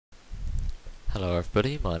Hello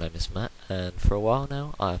everybody, my name is Matt, and for a while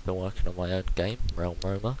now I've been working on my own game, Realm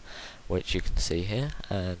Roma, which you can see here,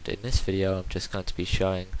 and in this video I'm just going to be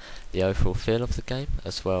showing the overall feel of the game,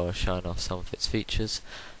 as well as showing off some of its features.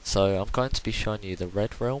 So I'm going to be showing you the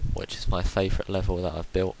Red Realm, which is my favourite level that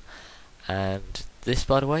I've built, and this,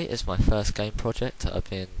 by the way, is my first game project. I've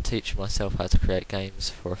been teaching myself how to create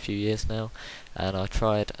games for a few years now, and I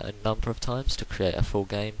tried a number of times to create a full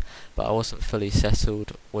game, but I wasn't fully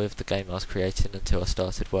settled with the game I was creating until I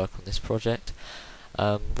started work on this project.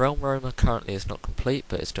 Realm Roma currently is not complete,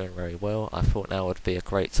 but it's doing very well. I thought now would be a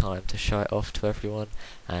great time to show it off to everyone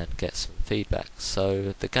and get some feedback.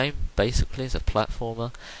 So the game basically is a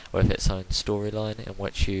platformer with its own storyline in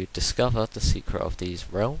which you discover the secret of these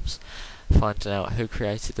realms, finding out who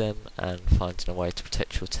created them and finding a way to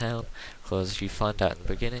protect your town, because you find out in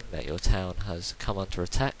the beginning that your town has come under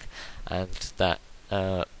attack and that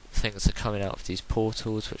things are coming out of these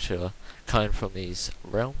portals which are coming from these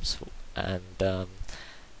realms, and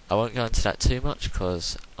I won't go into that too much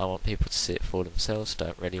because I want people to see it for themselves.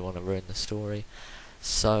 Don't really want to ruin the story.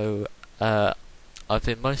 So I've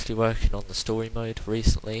been mostly working on the story mode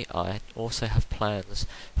recently. I also have plans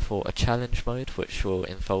for a challenge mode which will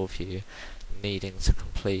involve you needing to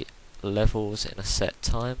complete levels in a set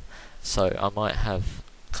time. So I might have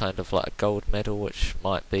kind of like a gold medal which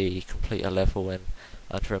might be complete a level in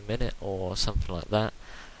under a minute or something like that.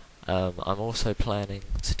 I'm also planning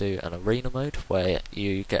to do an arena mode where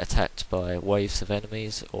you get attacked by waves of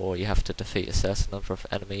enemies, or you have to defeat a certain number of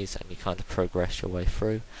enemies and you kind of progress your way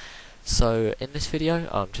through. So in this video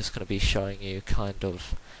I'm just going to be showing you kind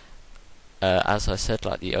of, as I said,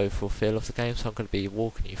 like the overall feel of the game. So I'm going to be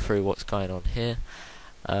walking you through what's going on here.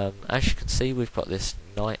 As you can see, we've got this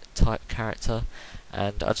knight type character,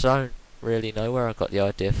 and I don't really know where I got the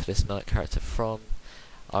idea for this knight character from.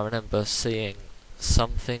 I remember seeing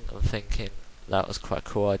something and thinking that was quite a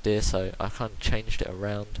cool idea, so I kind of changed it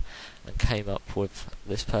around and came up with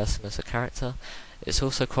this person as a character. It's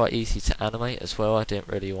also quite easy to animate as well. I didn't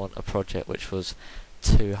really want a project which was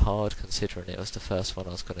too hard, considering it was the first one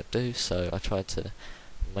I was going to do, so I tried to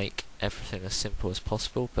make everything as simple as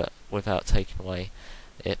possible but without taking away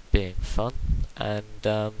it being fun.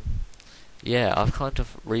 And yeah, I've kind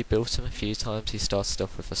of rebuilt him a few times. He started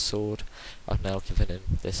off with a sword. I've now given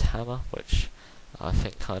him this hammer, which I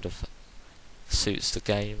think kind of suits the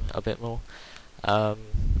game a bit more.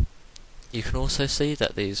 You can also see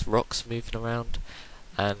that these rocks moving around,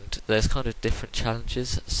 and there's kind of different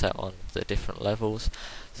challenges set on the different levels,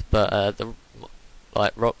 but the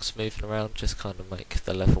rocks moving around just kind of make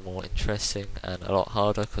the level more interesting and a lot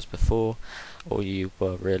harder, because before all you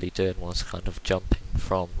were really doing was kind of jumping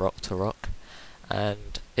from rock to rock.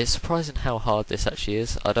 And it's surprising how hard this actually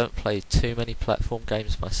is. I don't play too many platform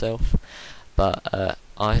games myself, but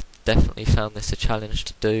I definitely found this a challenge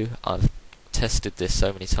to do. I've tested this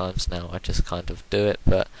so many times now, I just kind of do it,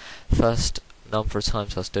 but first number of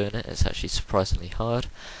times I was doing it, it's actually surprisingly hard.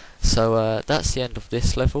 So that's the end of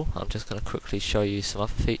this level. I'm just going to quickly show you some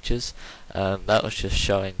other features. That was just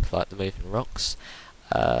showing like the moving rocks.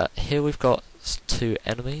 Here we've got two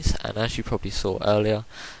enemies, and as you probably saw earlier,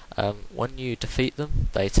 when you defeat them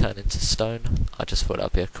they turn into stone. I just thought that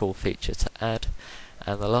would be a cool feature to add.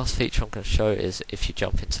 And the last feature I'm going to show is if you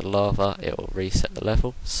jump into lava it will reset the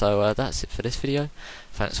level. So that's it for this video.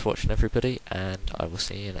 Thanks for watching everybody, and I will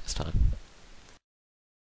see you next time.